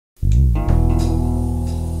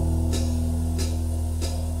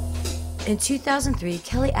In 2003,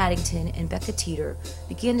 Kelly Addington and Becca Teeter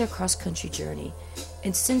began their cross-country journey,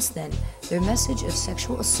 and since then, their message of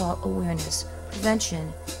sexual assault awareness,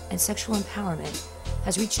 prevention, and sexual empowerment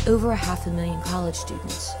has reached over 500,000 college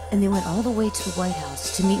students. And they went all the way to the White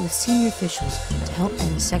House to meet with senior officials to help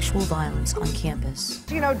end sexual violence on campus.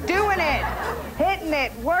 You know, doing it, hitting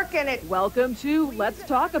it, working it. Welcome to Let's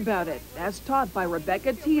Talk About It, as taught by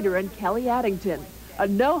Rebecca Teeter and Kelly Addington. A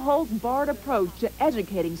no-holds-barred approach to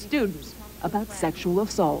educating students about sexual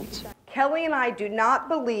assault. Kelly and I do not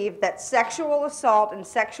believe that sexual assault and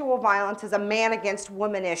sexual violence is a man against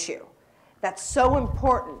woman issue. That's so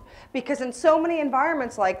important because in so many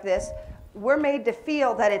environments like this, we're made to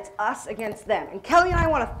feel that it's us against them. And Kelly and I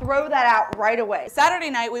want to throw that out right away. Saturday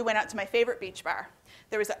night, we went out to my favorite beach bar.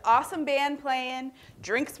 There was an awesome band playing,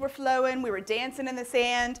 drinks were flowing, we were dancing in the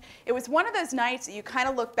sand. It was one of those nights that you kind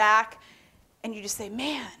of look back and you just say,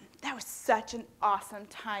 man, that was such an awesome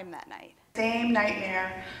time that night. Same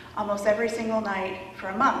nightmare almost every single night for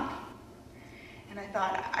a month. And I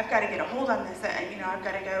thought, I've got to get a hold on this. I've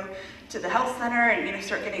got to go to the health center and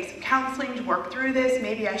start getting some counseling to work through this.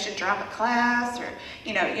 Maybe I should drop a class or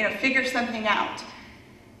figure something out.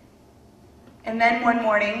 And then one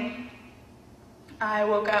morning, I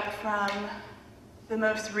woke up from the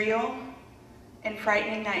most real and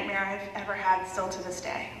frightening nightmare I've ever had still to this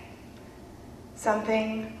day.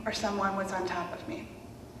 Something or someone was on top of me.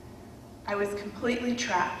 I was completely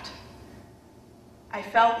trapped. I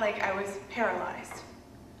felt like I was paralyzed.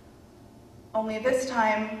 Only this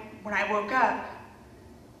time, when I woke up,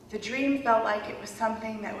 the dream felt like it was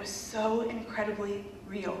something that was so incredibly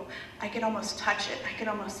real. I could almost touch it. I could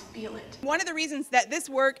almost feel it. One of the reasons that this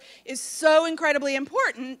work is so incredibly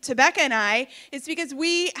important to Becca and I is because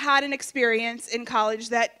we had an experience in college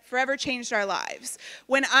that forever changed our lives.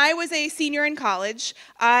 When I was a senior in college,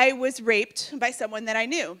 I was raped by someone that I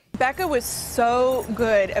knew. Becca was so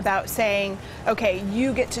good about saying, okay,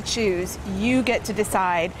 you get to choose, you get to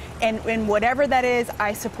decide, and whatever that is,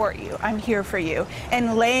 I support you, I'm here for you,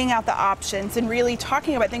 and laying out the options and really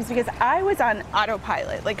talking about things because I was on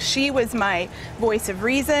autopilot. Like, she was my voice of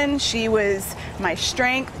reason, she was my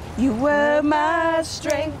strength. You were my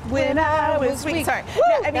strength when I was weak. Sorry.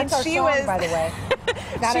 No, I mean, that's our song, by the way.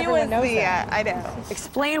 Not everyone knows that. I know.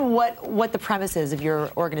 Explain what the premise is of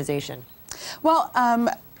your organization. Well,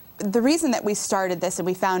 the reason that we started this and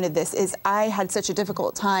we founded this is I had such a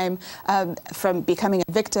difficult time from becoming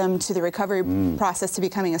a victim to the recovery process to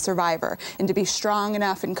becoming a survivor, and to be strong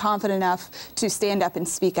enough and confident enough to stand up and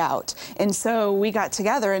speak out. And so we got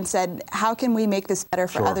together and said, how can we make this better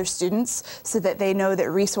for other students so that they know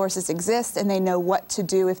that resources exist and they know what to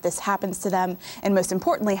do if this happens to them, and most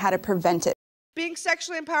importantly, how to prevent it. Being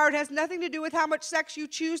sexually empowered has nothing to do with how much sex you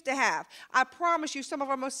choose to have. I promise you, some of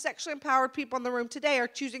our most sexually empowered people in the room today are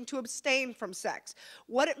choosing to abstain from sex.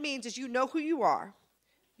 What it means is you know who you are,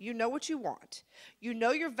 you know what you want, you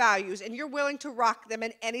know your values, and you're willing to rock them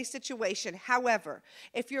in any situation. However,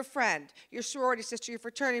 if your friend, your sorority sister, your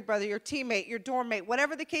fraternity brother, your teammate, your dorm mate,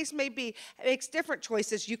 whatever the case may be, makes different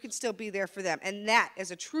choices, you can still be there for them. And that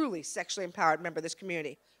is a truly sexually empowered member of this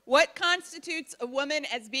community. What constitutes a woman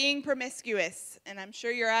as being promiscuous? And I'm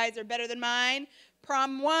sure your eyes are better than mine.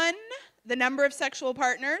 Prom 1, the number of sexual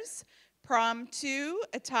partners. Prom 2,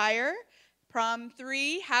 attire. Prom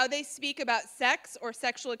 3, how they speak about sex or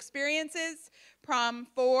sexual experiences. Prom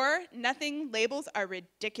 4, nothing, labels are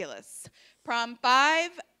ridiculous. Prom 5,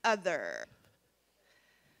 other.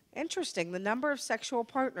 Interesting, the number of sexual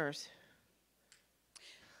partners.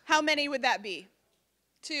 How many would that be?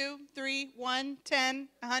 2, 3, 1, 10,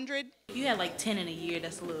 100? If you had like 10 in a year,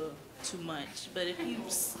 that's a little too much. But if you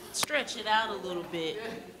stretch it out a little bit.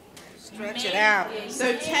 Stretch it out.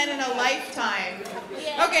 So 10 in a lifetime.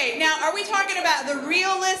 Okay, now are we talking about the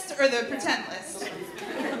real list or the pretend list?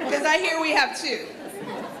 Because I hear we have two.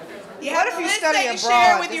 You have What if the you list study that you abroad?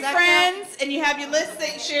 share with Does your that friends, and you have your list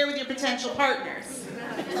that you share with your potential partners.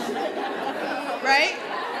 Right?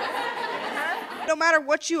 No matter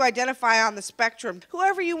what you identify on the spectrum,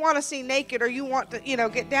 whoever you want to see naked or you want to,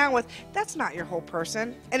 get down with, that's not your whole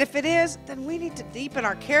person. And if it is, then we need to deepen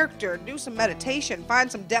our character, do some meditation,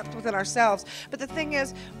 find some depth within ourselves. But the thing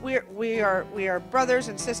is, we are brothers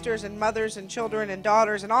and sisters and mothers and children and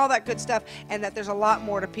daughters and all that good stuff, and that there's a lot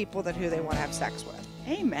more to people than who they want to have sex with.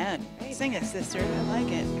 Amen. Sing it, sister. I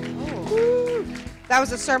like it. Oh. That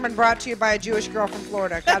was a sermon brought to you by a Jewish girl from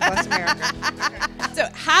Florida. God bless America. So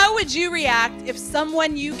how would you react if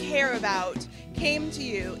someone you care about came to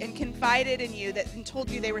you and confided in you and told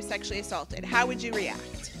you they were sexually assaulted? How would you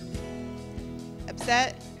react?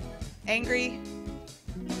 Upset? Angry?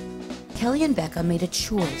 Kelly and Becca made a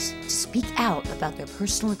choice to speak out about their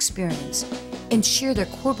personal experience and share their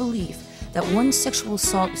core belief that one sexual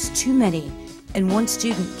assault is too many and one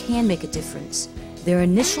student can make a difference. Their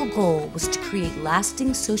initial goal was to create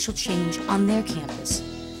lasting social change on their campus.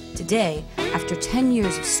 Today, after 10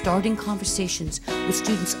 years of starting conversations with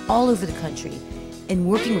students all over the country and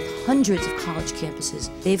working with hundreds of college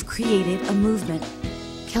campuses, they've created a movement.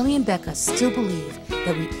 Kelly and Becca still believe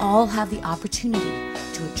that we all have the opportunity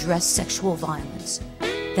to address sexual violence,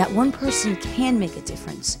 that one person can make a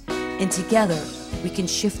difference, and together we can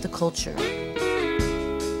shift the culture.